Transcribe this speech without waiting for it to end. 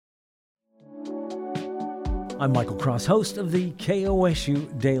I'm Michael Cross, host of the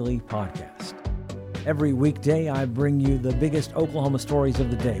KOSU Daily Podcast. Every weekday, I bring you the biggest Oklahoma stories of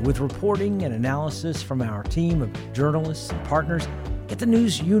the day with reporting and analysis from our team of journalists and partners. Get the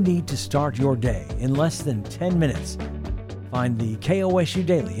news you need to start your day in less than 10 minutes. Find the KOSU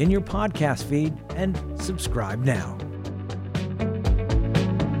Daily in your podcast feed and subscribe now.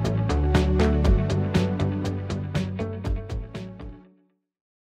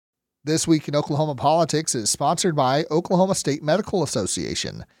 This Week in Oklahoma Politics is sponsored by Oklahoma State Medical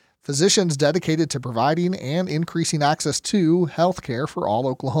Association, physicians dedicated to providing and increasing access to health care for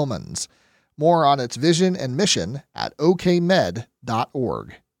all Oklahomans. More on its vision and mission at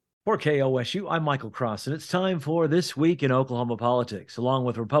okmed.org. For KOSU, I'm Michael Cross, and it's time for This Week in Oklahoma Politics, along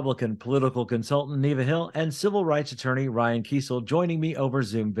with Republican political consultant Neva Hill and civil rights attorney Ryan Kiesel joining me over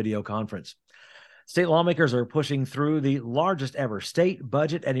Zoom video conference. State lawmakers are pushing through the largest ever state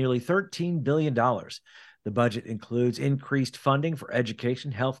budget at nearly $13 billion. The budget includes increased funding for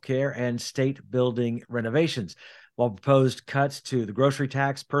education, healthcare, and state building renovations. While proposed cuts to the grocery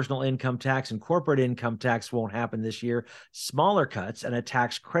tax, personal income tax, and corporate income tax won't happen this year, smaller cuts and a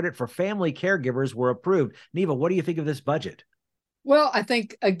tax credit for family caregivers were approved. Neva, what do you think of this budget? Well, I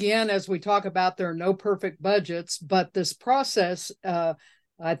think, again, as we talk about, there are no perfect budgets, but this process,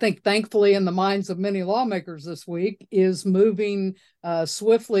 I think, thankfully, in the minds of many lawmakers this week, is moving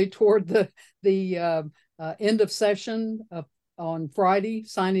swiftly toward the end of session on Friday,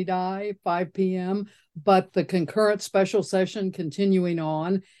 sine die, 5 p.m., but the concurrent special session continuing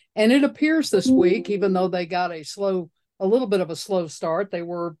on. And it appears this week, even though they got a little bit of a slow start, they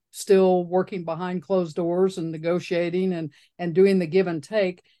were still working behind closed doors and negotiating and doing the give and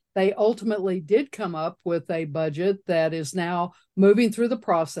take. They ultimately did come up with a budget that is now moving through the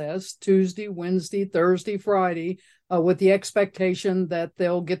process Tuesday, Wednesday, Thursday, Friday, with the expectation that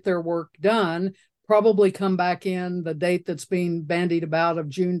they'll get their work done, probably come back in the date that's being bandied about of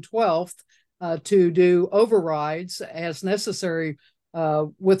June 12th to do overrides as necessary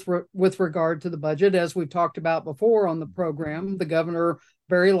with regard to the budget. As we've talked about before on the program, the governor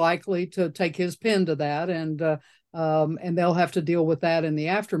very likely to take his pen to that, and they'll have to deal with that in the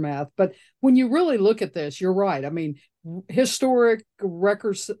aftermath. But when you really look at this, you're right. I mean, historic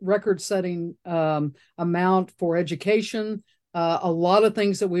record-setting amount for education, a lot of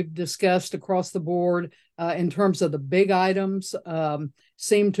things that we've discussed across the board in terms of the big items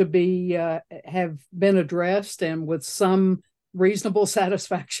seem to be have been addressed, and with some reasonable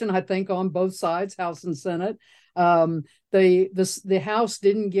satisfaction, I think, on both sides, House and Senate. The House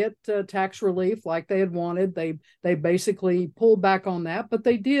didn't get tax relief like they had wanted. They basically pulled back on that, but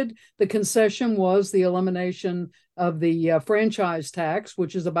they did. The concession was the elimination of the franchise tax,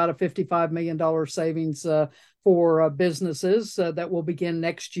 which is about a $55 million savings for businesses that will begin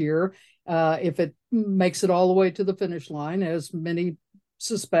next year if it makes it all the way to the finish line, as many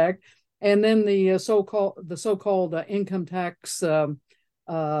suspect. And then the so-called income tax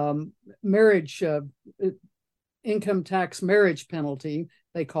income tax marriage penalty,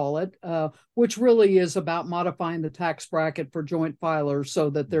 they call it, which really is about modifying the tax bracket for joint filers so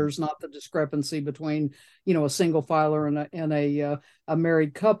that there's not the discrepancy between, a single filer and a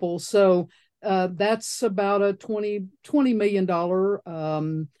married couple. So that's about a $20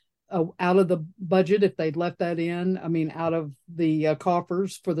 million out of the budget if they'd left that in. I mean, out of the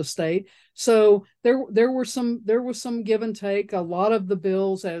coffers for the state. So there was some give and take. A lot of the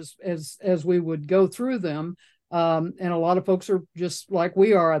bills, as we would go through them, and a lot of folks are just like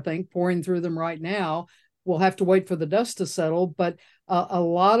we are, I think, pouring through them right now. We'll have to wait for the dust to settle, but a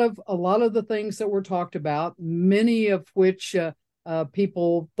lot of the things that were talked about, many of which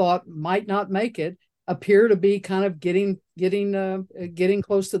people thought might not make it, appear to be kind of getting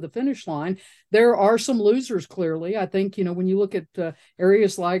close to the finish line. There are some losers, clearly. I think, when you look at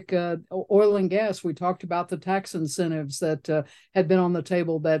areas like oil and gas, we talked about the tax incentives that had been on the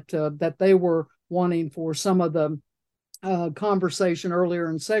table that they were wanting for some of the conversation earlier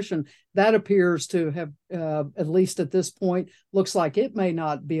in session. That appears to have, at least at this point, looks like it may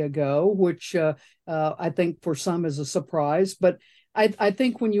not be a go, which I think for some is a surprise. But I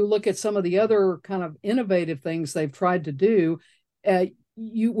think when you look at some of the other kind of innovative things they've tried to do,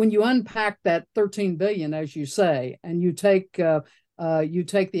 when you unpack that $13 billion, as you say, and you take the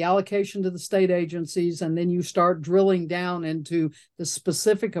allocation to the state agencies, and then you start drilling down into the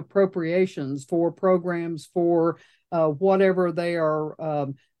specific appropriations for programs for whatever they are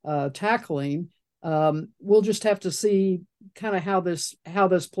tackling. We'll just have to see kind of how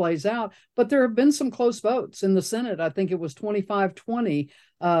this plays out. But there have been some close votes in the Senate. I think it was 25-20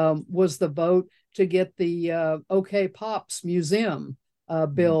 was the vote to get the OK Pops Museum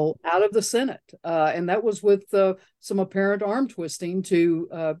bill out of the Senate, and that was with some apparent arm twisting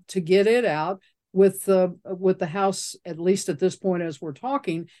to get it out. With the House, at least at this point as we're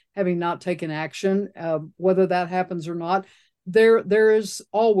talking, having not taken action, whether that happens or not, there is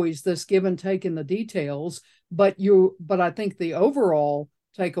always this give and take in the details. But I think the overall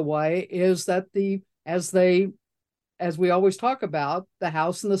takeaway is that as we always talk about, the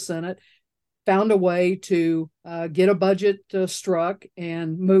House and the Senate found a way to get a budget struck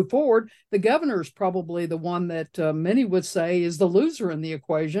and move forward. The governor is probably the one that many would say is the loser in the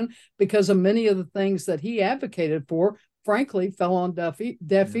equation, because of many of the things that he advocated for, frankly, fell on deaf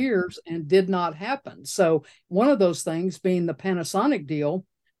ears and did not happen. So one of those things being the Panasonic deal,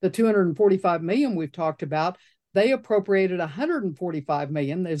 the $245 million we've talked about. They appropriated $145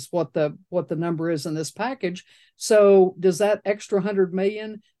 million is what the number is in this package. So does that extra $100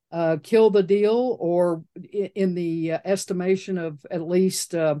 million kill the deal? Or in the estimation of at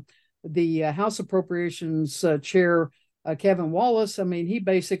least the House Appropriations Chair, Kevin Wallace, I mean, he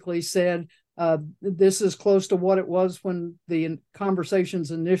basically said this is close to what it was when the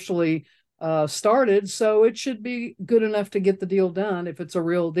conversations initially started, so it should be good enough to get the deal done if it's a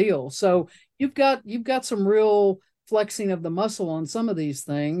real deal. So you've got some real flexing of the muscle on some of these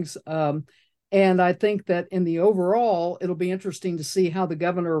things. And I think that in the overall, it'll be interesting to see how the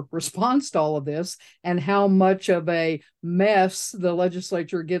governor responds to all of this and how much of a mess the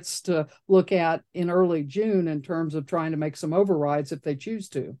legislature gets to look at in early June in terms of trying to make some overrides if they choose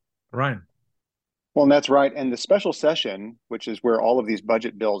to. Ryan. Well, and that's right. And the special session, which is where all of these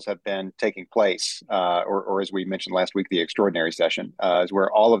budget bills have been taking place, or as we mentioned last week, the extraordinary session, is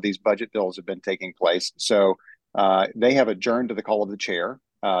where all of these budget bills have been taking place. So they have adjourned to the call of the chair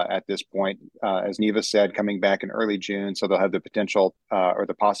at this point, as Neva said, coming back in early June. So they'll have the potential or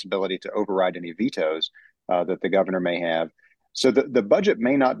the possibility to override any vetoes that the governor may have. So the budget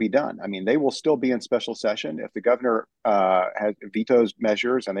may not be done. I mean, they will still be in special session. If the governor has vetoes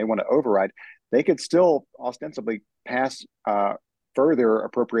measures and they want to override, they could still ostensibly pass further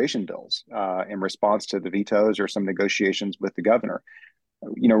appropriation bills in response to the vetoes or some negotiations with the governor.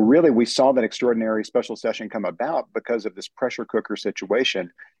 You know, really, we saw that extraordinary special session come about because of this pressure cooker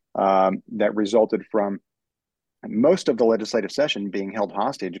situation that resulted from most of the legislative session being held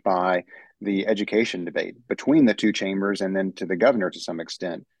hostage by the education debate between the two chambers and then to the governor to some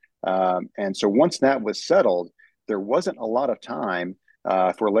extent. And so once that was settled, there wasn't a lot of time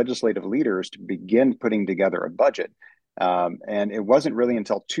for legislative leaders to begin putting together a budget. And it wasn't really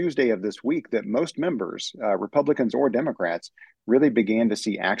until Tuesday of this week that most members, Republicans or Democrats, really began to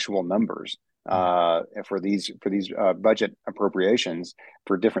see actual numbers for these budget appropriations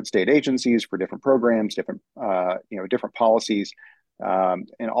for different state agencies, for different programs, different policies,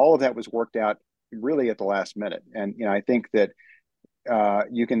 and all of that was worked out really at the last minute. And I think that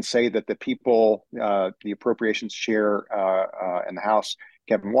you can say that the people, the appropriations chair in the House,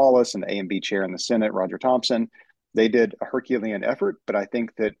 Kevin Wallace, and the A&B chair in the Senate, Roger Thompson, they did a Herculean effort. But I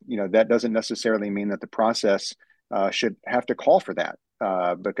think that that doesn't necessarily mean that the process should have to call for that,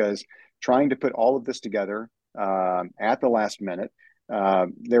 because trying to put all of this together at the last minute,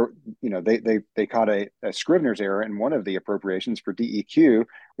 they caught a Scrivener's error in one of the appropriations for DEQ,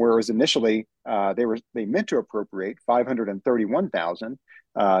 whereas initially they meant to appropriate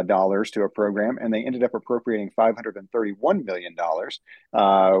 $531,000 to a program, and they ended up appropriating $531 million,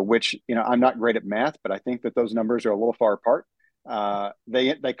 which I'm not great at math, but I think that those numbers are a little far apart.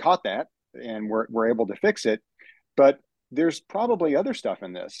 They caught that and were able to fix it, but there's probably other stuff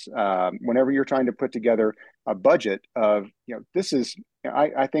in this. Whenever you're trying to put together a budget of, this is,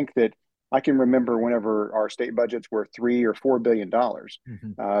 I think that I can remember whenever our state budgets were $3 or $4 billion.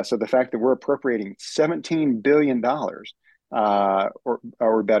 Mm-hmm. So the fact that we're appropriating $17 billion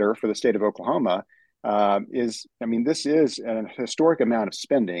or better for the state of Oklahoma this is a historic amount of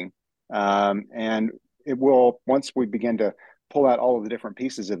spending. And it will, once we begin to pull out all of the different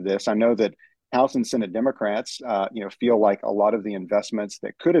pieces of this, I know that House and Senate Democrats, feel like a lot of the investments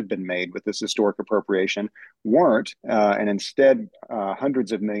that could have been made with this historic appropriation weren't, and instead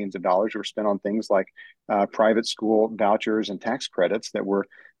hundreds of millions of dollars were spent on things like private school vouchers and tax credits that were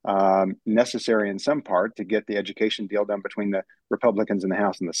necessary in some part to get the education deal done between the Republicans in the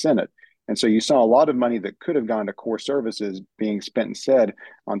House and the Senate. And so you saw a lot of money that could have gone to core services being spent instead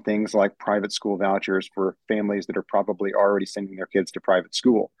on things like private school vouchers for families that are probably already sending their kids to private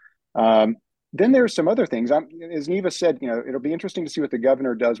school. Then there's some other things. As Neva said, it'll be interesting to see what the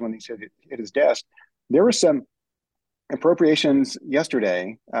governor does when he's at his desk. There were some appropriations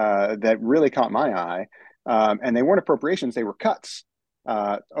yesterday that really caught my eye, and they weren't appropriations, they were cuts.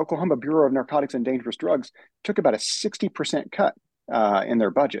 Oklahoma Bureau of Narcotics and Dangerous Drugs took about a 60% cut in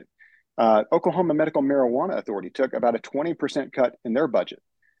their budget. Oklahoma Medical Marijuana Authority took about a 20% cut in their budget.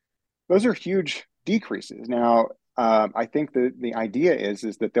 Those are huge decreases. Now, I think the idea is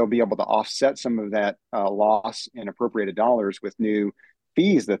that they'll be able to offset some of that loss in appropriated dollars with new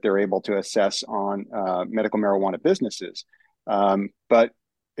fees that they're able to assess on medical marijuana businesses. But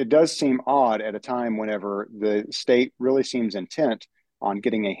it does seem odd at a time whenever the state really seems intent on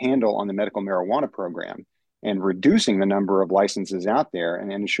getting a handle on the medical marijuana program and reducing the number of licenses out there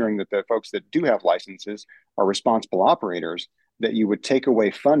and ensuring that the folks that do have licenses are responsible operators, that you would take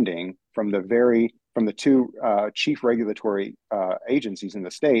away funding from the two chief regulatory agencies in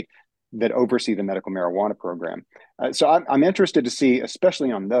the state that oversee the medical marijuana program. So I'm interested to see,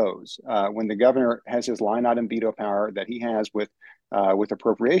 especially on those, when the governor has his line item veto power that he has with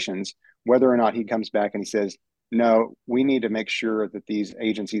appropriations, whether or not he comes back and he says, no, we need to make sure that these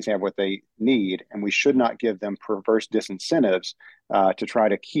agencies have what they need, and we should not give them perverse disincentives to try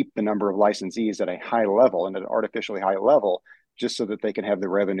to keep the number of licensees at a high level and at an artificially high level, just so that they can have the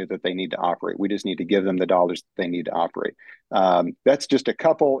revenue that they need to operate. We just need to give them the dollars that they need to operate. That's just a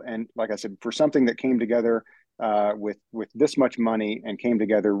couple. And like I said, for something that came together with this much money and came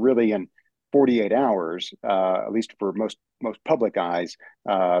together really in 48 hours, at least for most public eyes,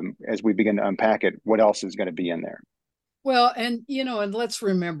 as we begin to unpack it, what else is going to be in there? Well, and and let's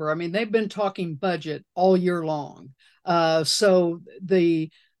remember, I mean, they've been talking budget all year long. So the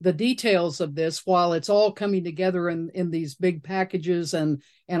details of this, while it's all coming together in these big packages and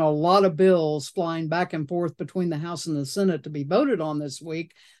a lot of bills flying back and forth between the House and the Senate to be voted on this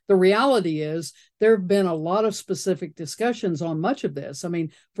week, the reality is there have been a lot of specific discussions on much of this. I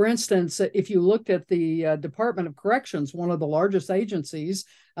mean, for instance, if you looked at the Department of Corrections, one of the largest agencies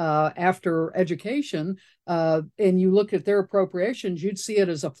after education, and you look at their appropriations, you'd see it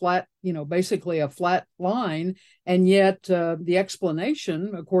as a flat, basically a flat line. And yet the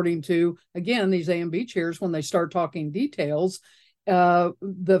explanation, according to, again, these A&B chairs, when they start talking details,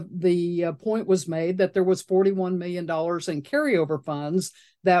 the point was made that there was $41 million in carryover funds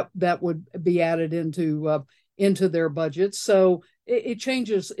that would be added into their budget. So it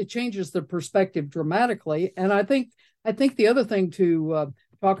changes the perspective dramatically. And I think the other thing to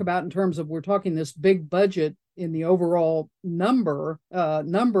talk about in terms of, we're talking this big budget in the overall number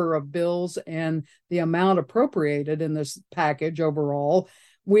of bills and the amount appropriated in this package overall.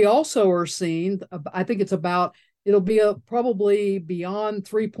 We also are seeing, I think it'll be probably beyond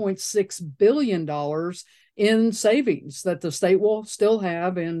 $3.6 billion in savings that the state will still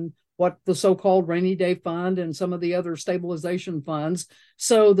have in what the so-called rainy day fund and some of the other stabilization funds.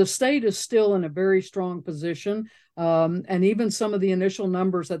 So the state is still in a very strong position. And even some of the initial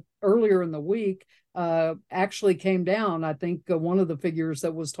numbers that earlier in the week actually came down. I think one of the figures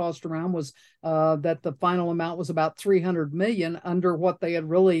that was tossed around was that the final amount was about $300 million under what they had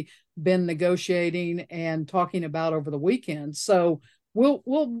really been negotiating and talking about over the weekend. So we'll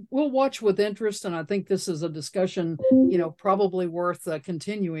watch with interest, and I think this is a discussion probably worth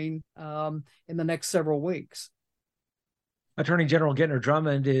continuing in the next several weeks. Attorney General Gentner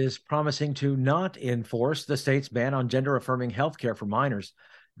Drummond is promising to not enforce the state's ban on gender-affirming health care for minors.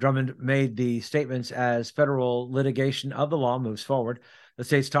 Drummond made the statements as federal litigation of the law moves forward. The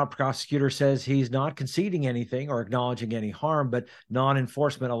state's top prosecutor says he's not conceding anything or acknowledging any harm, but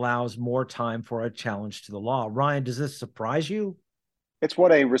non-enforcement allows more time for a challenge to the law. Ryan, does this surprise you? It's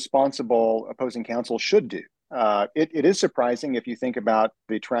what a responsible opposing counsel should do. It is surprising if you think about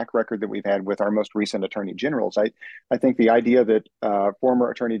the track record that we've had with our most recent attorney generals. I think the idea that former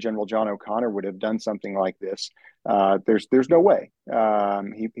Attorney General John O'Connor would have done something like this, there's no way.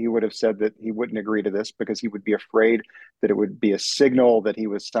 He would have said that he wouldn't agree to this because he would be afraid that it would be a signal that he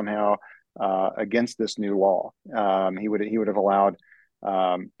was somehow against this new law. He would have allowed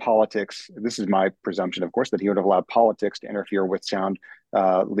politics. This is my presumption, of course, that he would have allowed politics to interfere with sound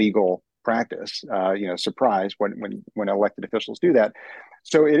legal practice. Surprise when elected officials do that.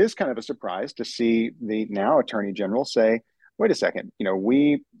 So it is kind of a surprise to see the now Attorney General say, "Wait a second,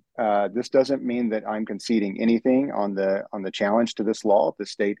 this doesn't mean that I'm conceding anything on the challenge to this law. The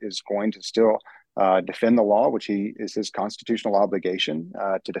state is going to still defend the law, which is his constitutional obligation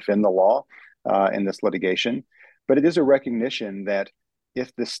to defend the law in this litigation. But it is a recognition that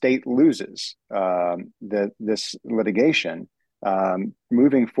if the state loses this litigation,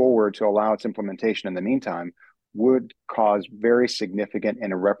 moving forward to allow its implementation in the meantime would cause very significant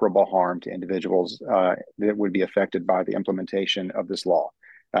and irreparable harm to individuals that would be affected by the implementation of this law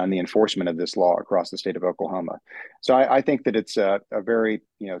and the enforcement of this law across the state of Oklahoma. So I think that it's a very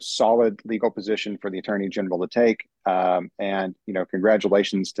solid legal position for the Attorney General to take. And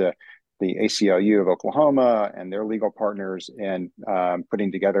congratulations to the ACLU of Oklahoma and their legal partners in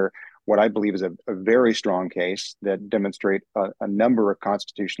putting together what I believe is a very strong case that demonstrate a number of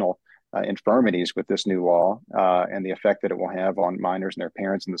constitutional infirmities with this new law and the effect that it will have on minors and their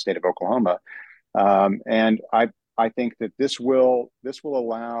parents in the state of Oklahoma. And I think that this will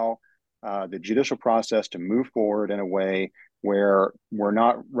allow the judicial process to move forward in a way where we're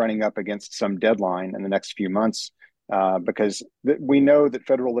not running up against some deadline in the next few months, because we know that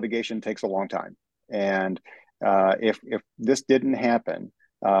federal litigation takes a long time. And if this didn't happen,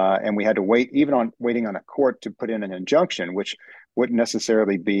 and we had to waiting on a court to put in an injunction, which wouldn't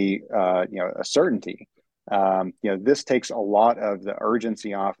necessarily be a certainty. This takes a lot of the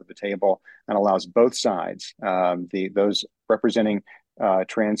urgency off of the table and allows both sides, those representing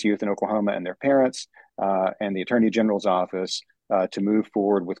trans youth in Oklahoma and their parents, and the Attorney General's office, to move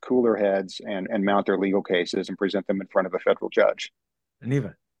forward with cooler heads and mount their legal cases and present them in front of a federal judge.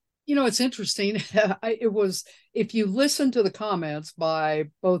 Neva. It's interesting. If you listen to the comments by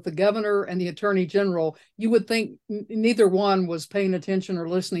both the governor and the attorney general, you would think neither one was paying attention or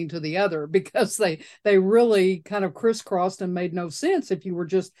listening to the other, because they really kind of crisscrossed and made no sense if you were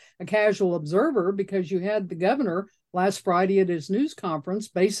just a casual observer, because you had the governor last Friday at his news conference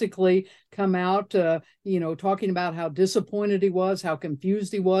basically come out, talking about how disappointed he was, how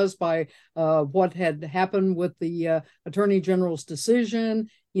confused he was by what had happened with the attorney general's decision,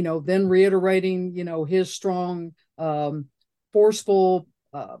 then reiterating, his strong, forceful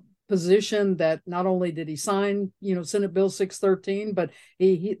position that not only did he sign, Senate Bill 613, but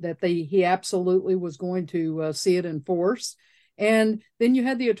he absolutely was going to see it enforced. And then you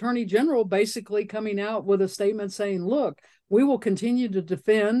had the attorney general basically coming out with a statement saying, look, we will continue to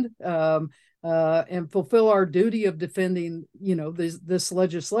defend and fulfill our duty of defending, this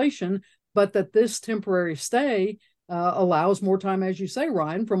legislation, but that this temporary stay allows more time, as you say,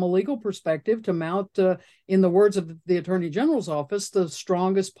 Ryan, from a legal perspective to mount, in the words of the Attorney General's office, the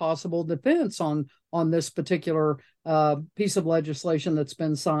strongest possible defense on this particular piece of legislation that's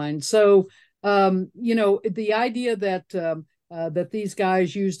been signed. So, the idea that these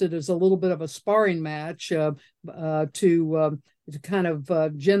guys used it as a little bit of a sparring match to kind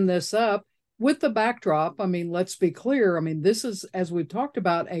of gin this up with the backdrop. Let's be clear. This is, as we've talked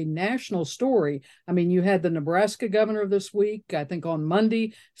about, a national story. You had the Nebraska governor this week, I think on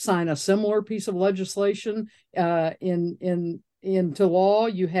Monday, sign a similar piece of legislation into law.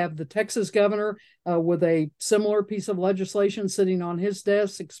 You have the Texas governor with a similar piece of legislation sitting on his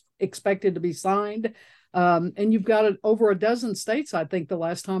desk, expected to be signed. And you've got over a dozen states, I think the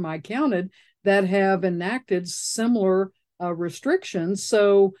last time I counted, that have enacted similar restrictions.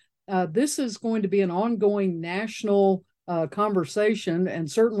 So this is going to be an ongoing national conversation.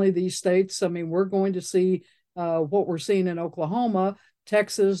 And certainly these states, we're going to see what we're seeing in Oklahoma,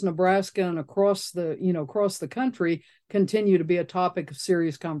 Texas, Nebraska, and across the country continue to be a topic of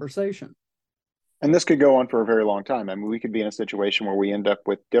serious conversation. And this could go on for a very long time. We could be in a situation where we end up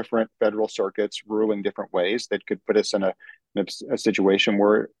with different federal circuits ruling different ways that could put us in a situation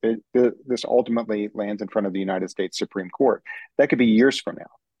where this ultimately lands in front of the United States Supreme Court. That could be years from now.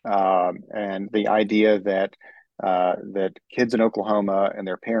 And the idea that kids in Oklahoma and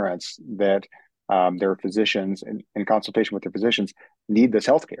their parents, that their physicians, in consultation with their physicians, need this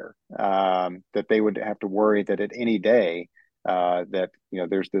health care, that they would have to worry that at any day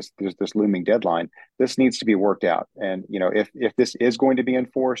there's this looming deadline. This needs to be worked out. And if this is going to be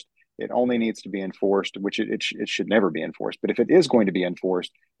enforced, it only needs to be enforced, which it should never be enforced. But if it is going to be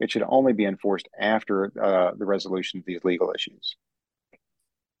enforced, it should only be enforced after the resolution of these legal issues.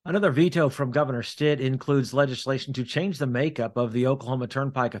 Another veto from Governor Stitt includes legislation to change the makeup of the Oklahoma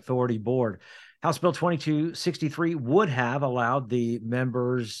Turnpike Authority Board. House Bill 2263 would have allowed the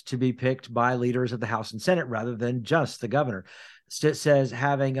members to be picked by leaders of the House and Senate rather than just the governor. Stitt says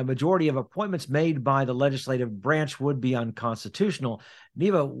having a majority of appointments made by the legislative branch would be unconstitutional.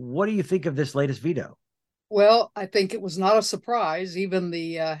 Neva, what do you think of this latest veto? Well, I think it was not a surprise. Even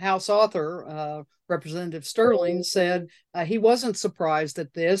the House author, Representative Sterling, said he wasn't surprised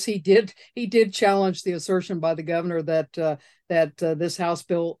at this. He did challenge the assertion by the governor that this House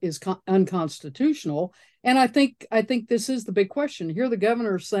bill is unconstitutional. And I think this is the big question here. The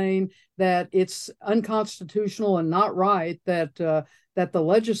governor is saying that it's unconstitutional and not right that the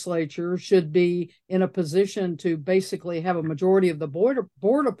legislature should be in a position to basically have a majority of the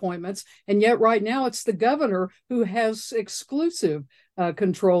board appointments. And yet right now it's the governor who has exclusive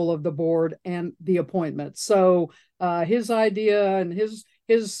control of the board and the appointments. So his idea and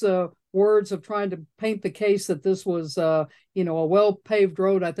his words of trying to paint the case that this was a well-paved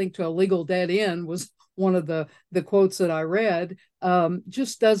road, I think, to a legal dead end was one of the quotes that I read,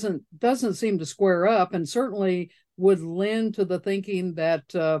 just doesn't seem to square up, and certainly would lend to the thinking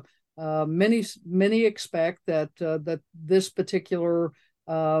that many expect that this particular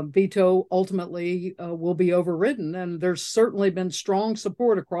veto ultimately will be overridden. And there's certainly been strong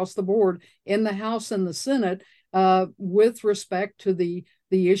support across the board in the House and the Senate with respect to the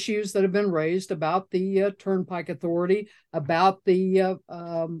issues that have been raised about the Turnpike Authority, about the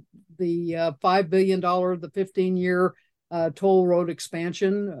 $5 billion, the 15-year toll road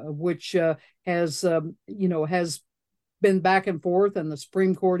expansion, which has been back and forth, and the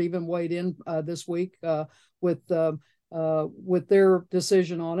Supreme Court even weighed in this week with their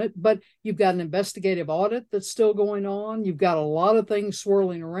decision on it. But you've got an investigative audit that's still going on. You've got a lot of things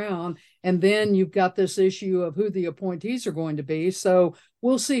swirling around. And then you've got this issue of who the appointees are going to be. So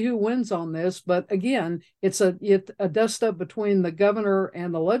we'll see who wins on this. But again, it's a dust up between the governor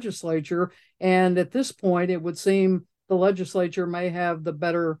and the legislature. And at this point, it would seem the legislature may have the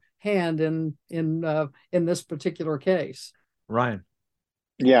better hand in this particular case. Ryan.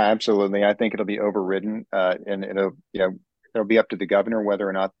 Yeah, absolutely. I think it'll be overridden, and it'll be up to the governor whether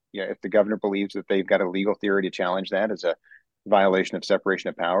or not, if the governor believes that they've got a legal theory to challenge that as a violation of separation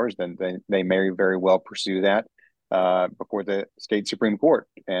of powers, then they may very well pursue that before the state Supreme Court,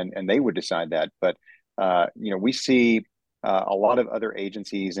 and they would decide that. But we see a lot of other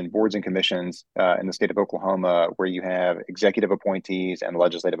agencies and boards and commissions in the state of Oklahoma where you have executive appointees and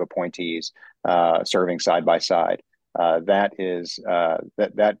legislative appointees serving side by side. That is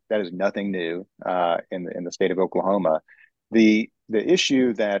nothing new in the state of Oklahoma. The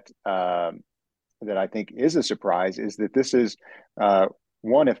issue that I think is a surprise is that this is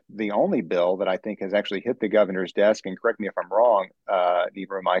one of the only bill that I think has actually hit the governor's desk, and correct me if I'm wrong,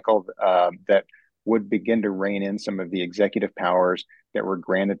 Neva or Michael, that would begin to rein in some of the executive powers that were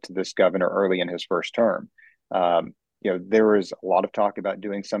granted to this governor early in his first term. There is a lot of talk about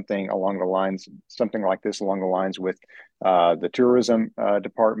doing something like this along the lines with the tourism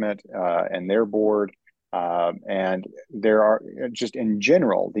department and their board. And there are just in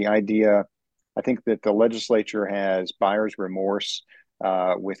general, the idea, I think that the legislature has buyer's remorse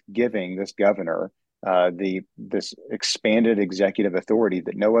with giving this governor this expanded executive authority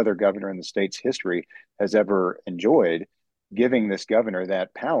that no other governor in the state's history has ever enjoyed, giving this governor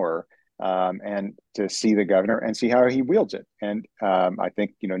that power. And to see the governor and see how he wields it. And I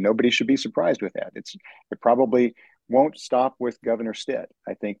think, nobody should be surprised with that. It probably won't stop with Governor Stitt.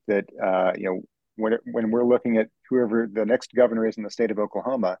 I think that, when we're looking at whoever the next governor is in the state of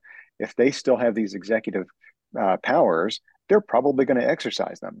Oklahoma, if they still have these executive powers, they're probably going to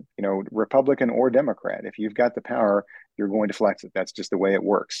exercise them, Republican or Democrat. If you've got the power, you're going to flex it. That's just the way it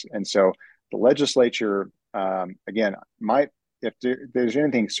works. And so the legislature, again, if there's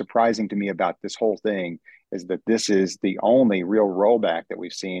anything surprising to me about this whole thing, is that this is the only real rollback that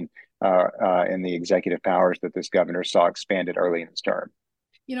we've seen in the executive powers that this governor saw expanded early in his term.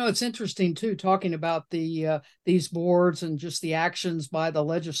 It's interesting too, talking about these boards and just the actions by the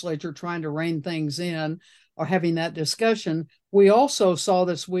legislature trying to rein things in or having that discussion. We also saw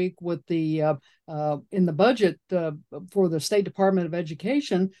this week with the in the budget for the State Department of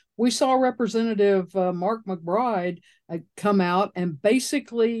Education, we saw Representative Mark McBride come out and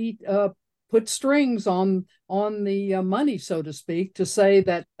basically put strings on the money, so to speak, to say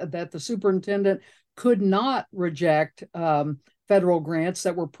that the superintendent could not reject federal grants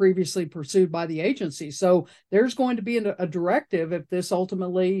that were previously pursued by the agency. So there's going to be a directive if this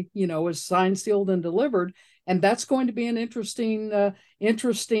ultimately, is signed, sealed, and delivered. And that's going to be an interesting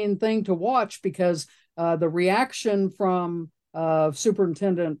thing to watch, because the reaction from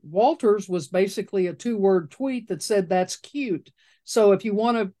Superintendent Walters was basically a 2-word tweet that said, "That's cute." So if you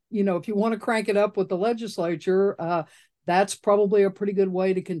want to crank it up with the legislature, that's probably a pretty good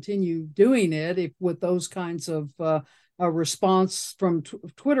way to continue doing it with those kinds of a response from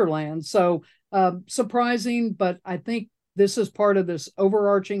Twitter land. So surprising, but I think this is part of this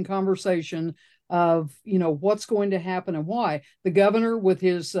overarching conversation of, what's going to happen and why. The governor with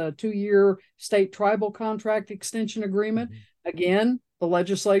his 2-year state tribal contract extension agreement, again, the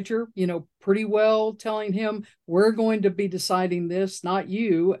legislature, pretty well telling him, we're going to be deciding this, not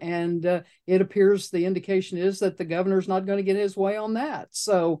you. And it appears the indication is that the governor's not going to get his way on that.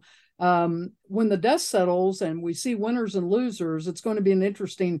 So when the dust settles and we see winners and losers, it's going to be an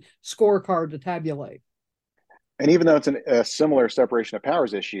interesting scorecard to tabulate. And even though it's a similar separation of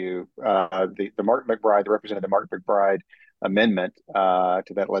powers issue, the Representative Mark McBride amendment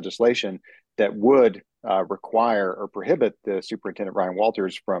to that legislation that would require or prohibit the Superintendent Ryan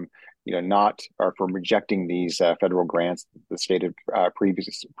Walters from, from rejecting these federal grants the state had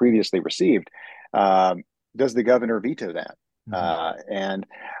previously received. Does the governor veto that? And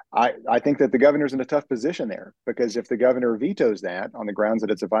I think that the governor's in a tough position there, because if the governor vetoes that on the grounds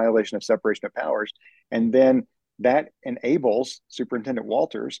that it's a violation of separation of powers, and then that enables Superintendent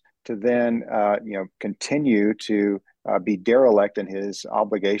Walters to then continue to be derelict in his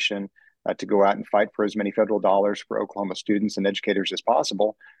obligation to go out and fight for as many federal dollars for Oklahoma students and educators as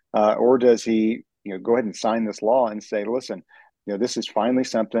possible, or does he go ahead and sign this law and say, listen, this is finally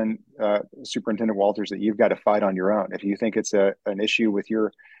something, Superintendent Walters, that you've got to fight on your own. If you think it's an issue with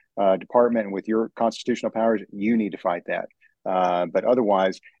your department and with your constitutional powers, you need to fight that. But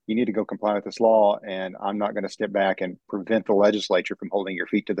otherwise, you need to go comply with this law, and I'm not going to step back and prevent the legislature from holding your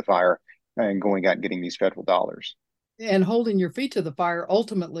feet to the fire and going out and getting these federal dollars. And holding your feet to the fire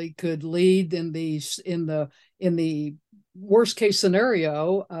ultimately could lead in the worst case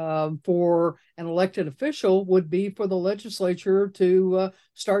scenario for an elected official would be for the legislature to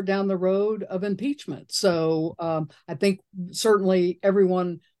start down the road of impeachment. So I think certainly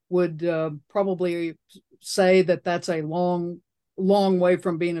everyone would probably say that that's a long way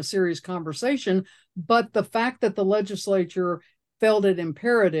from being a serious conversation. But the fact that the legislature felt it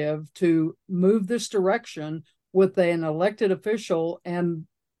imperative to move this direction with an elected official and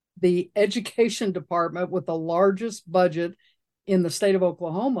the education department with the largest budget in the state of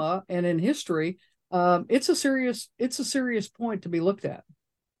Oklahoma and in history, it's a serious point to be looked at.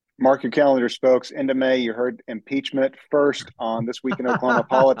 Mark your calendars, folks. End of May, you heard impeachment first on This Week in Oklahoma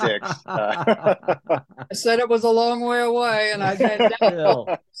Politics. I said it was a long way away, and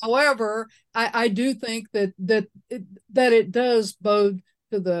however, I do think that it does bode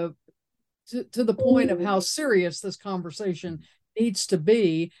to the point of how serious this conversation needs to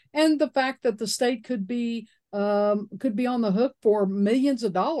be, and the fact that the state could be on the hook for millions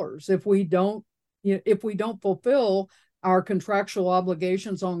of dollars if we don't fulfill our contractual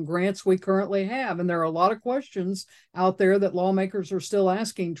obligations on grants we currently have. And there are a lot of questions out there that lawmakers are still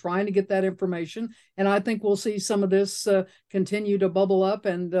asking, trying to get that information. And I think we'll see some of this continue to bubble up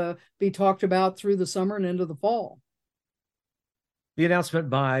and be talked about through the summer and into the fall. The announcement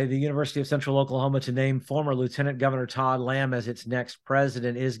by the University of Central Oklahoma to name former Lieutenant Governor Todd Lamb as its next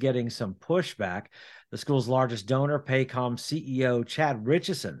president is getting some pushback. The school's largest donor, Paycom CEO Chad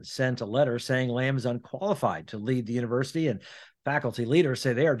Richardson, sent a letter saying Lamb is unqualified to lead the university, and faculty leaders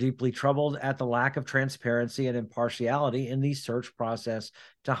say they are deeply troubled at the lack of transparency and impartiality in the search process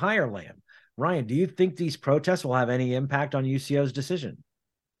to hire Lamb. Ryan, do you think these protests will have any impact on UCO's decision?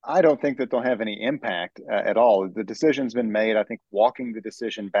 I don't think that they'll have any impact at all. The decision's been made. I think walking the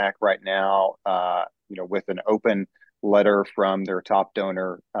decision back right now, with an open letter from their top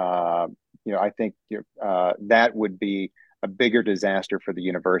donor, I think that would be a bigger disaster for the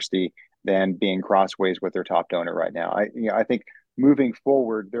university than being crossways with their top donor right now. I think moving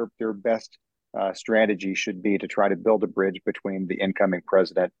forward, their best strategy should be to try to build a bridge between the incoming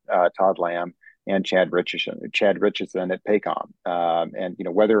president, Todd Lamb, and Chad Richardson at Paycom. And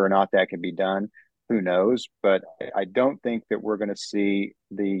whether or not that can be done, who knows? But I don't think that we're going to see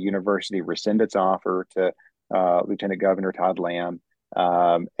the university rescind its offer to Lieutenant Governor Todd Lamb.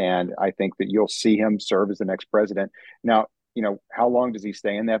 And I think that you'll see him serve as the next president. Now, how long does he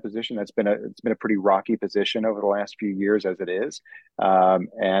stay in that position? It's been a pretty rocky position over the last few years as it is.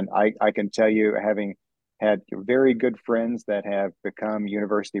 And I can tell you, having had very good friends that have become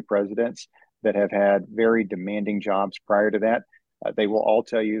university presidents that have had very demanding jobs prior to that, they will all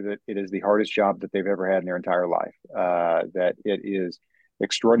tell you that it is the hardest job that they've ever had in their entire life, that it is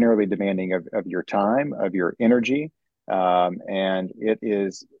extraordinarily demanding of your time, of your energy, and it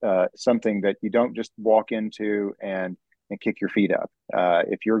is something that you don't just walk into and kick your feet up.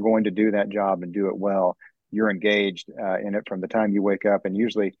 If you're going to do that job and do it well, you're engaged in it from the time you wake up, and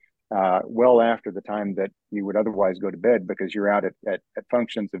usually well after the time that you would otherwise go to bed, because you're out at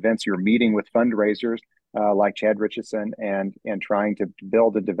functions, events, you're meeting with fundraisers like Chad Richardson and trying to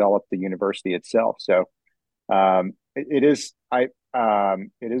build and develop the university itself. So it is. I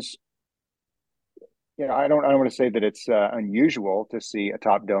don't want to say that it's unusual to see a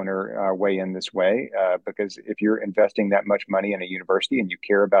top donor weigh in this way, because if you're investing that much money in a university and you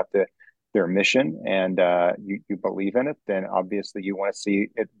care about their mission and you believe in it, then obviously you want to see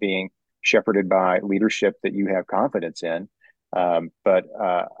it being shepherded by leadership that you have confidence in. But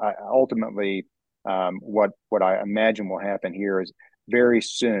ultimately, what I imagine will happen here is very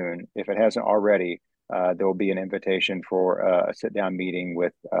soon, if it hasn't already, there will be an invitation for a sit-down meeting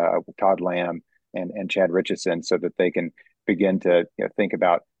with Todd Lamb and Chad Richardson, so that they can begin to think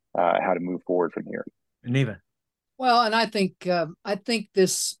about how to move forward from here. Neva. Well, and I think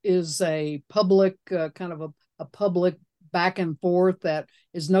this is a public kind of a public back and forth that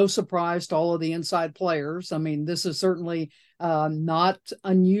is no surprise to all of the inside players. I mean, this is certainly not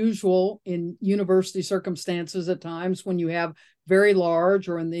unusual in university circumstances at times when you have very large,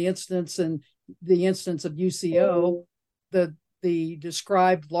 or in the instance of UCO, the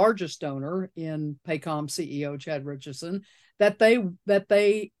described largest donor in Paycom CEO Chad Richardson, that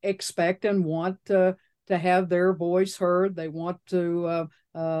they expect and want to have their voice heard. They want to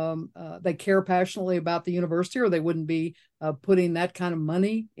they care passionately about the university, or they wouldn't be putting that kind of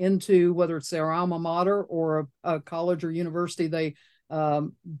money into, whether it's their alma mater or a college or university they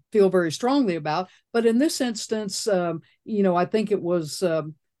feel very strongly about. But in this instance, I think it was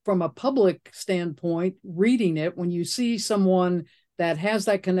from a public standpoint, reading it, when you see someone that has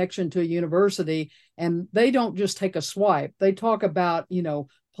that connection to a university and they don't just take a swipe, they talk about,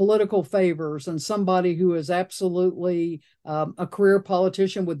 political favors, and somebody who is absolutely a career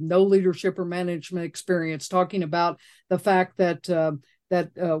politician with no leadership or management experience, talking about the fact that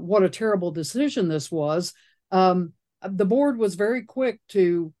what a terrible decision this was. The board was very quick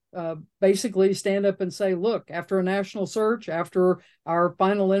to basically stand up and say, look, after a national search, after our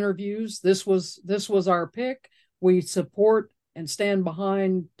final interviews, this was our pick. We support and stand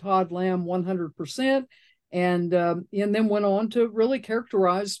behind Todd Lamb 100%. And then went on to really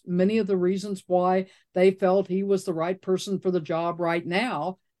characterize many of the reasons why they felt he was the right person for the job right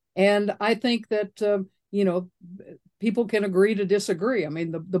now. And I think that, people can agree to disagree. I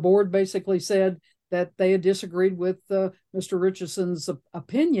mean, the board basically said that they had disagreed with Mr. Richardson's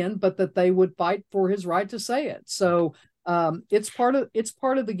opinion, but that they would fight for his right to say it. So it's part of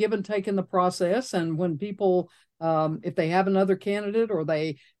the give and take in the process. And when people, if they have another candidate, or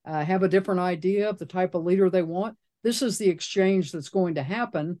they have a different idea of the type of leader they want, this is the exchange that's going to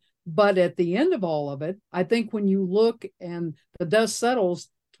happen. But at the end of all of it, I think when you look and the dust settles,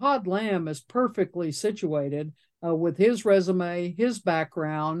 Todd Lamb is perfectly situated with his resume, his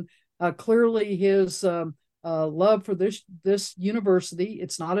background, clearly his love for this university.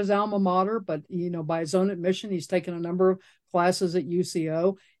 It's not his alma mater, but by his own admission, he's taken a number of classes at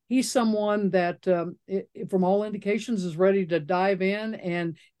UCO. He's someone that, from all indications, is ready to dive in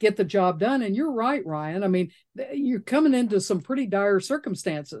and get the job done. And you're right, Ryan. I mean, you're coming into some pretty dire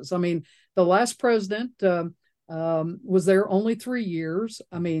circumstances. I mean, the last president was there only 3 years.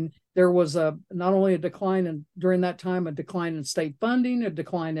 I mean, there was not only a decline during that time, a decline in state funding, a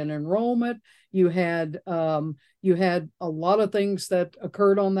decline in enrollment. You had a lot of things that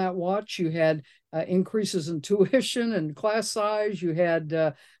occurred on that watch. You had increases in tuition and class size. You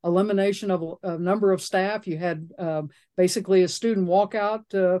had elimination of a number of staff. You had basically a student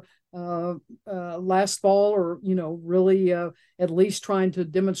walkout last fall, or really at least trying to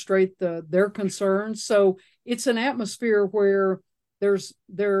demonstrate their concerns. So it's an atmosphere where that's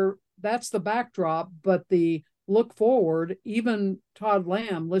the backdrop, but the look forward, even Todd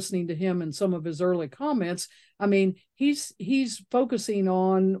Lamb, listening to him in some of his early comments, I mean, he's focusing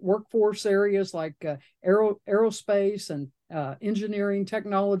on workforce areas like aerospace and engineering,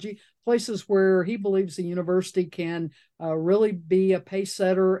 technology, places where he believes the university can really be a pace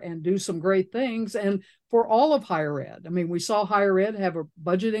setter and do some great things. And for all of higher ed, I mean, we saw higher ed have a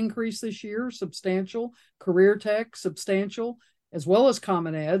budget increase this year, substantial, career tech, substantial, as well as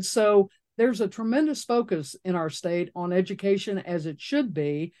common ed. So there's a tremendous focus in our state on education, as it should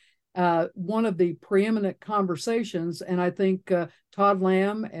be. One of the preeminent conversations, and I think Todd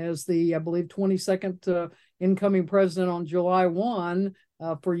Lamb, as the, I believe, 22nd incoming president on July 1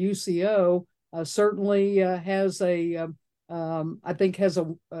 for UCO, certainly has a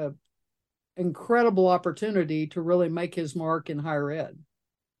incredible opportunity to really make his mark in higher ed.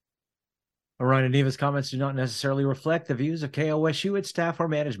 Ryan and Neva's comments do not necessarily reflect the views of KOSU, its staff, or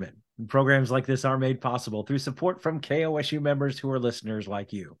management. Programs like this are made possible through support from KOSU members who are listeners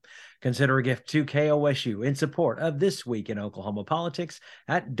like you. Consider a gift to KOSU in support of This Week in Oklahoma Politics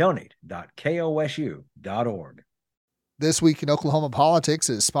at donate.kosu.org. This Week in Oklahoma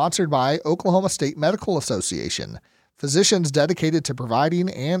Politics is sponsored by Oklahoma State Medical Association, physicians dedicated to providing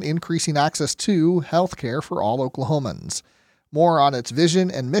and increasing access to health care for all Oklahomans. More on its vision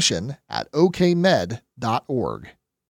and mission at okmed.org.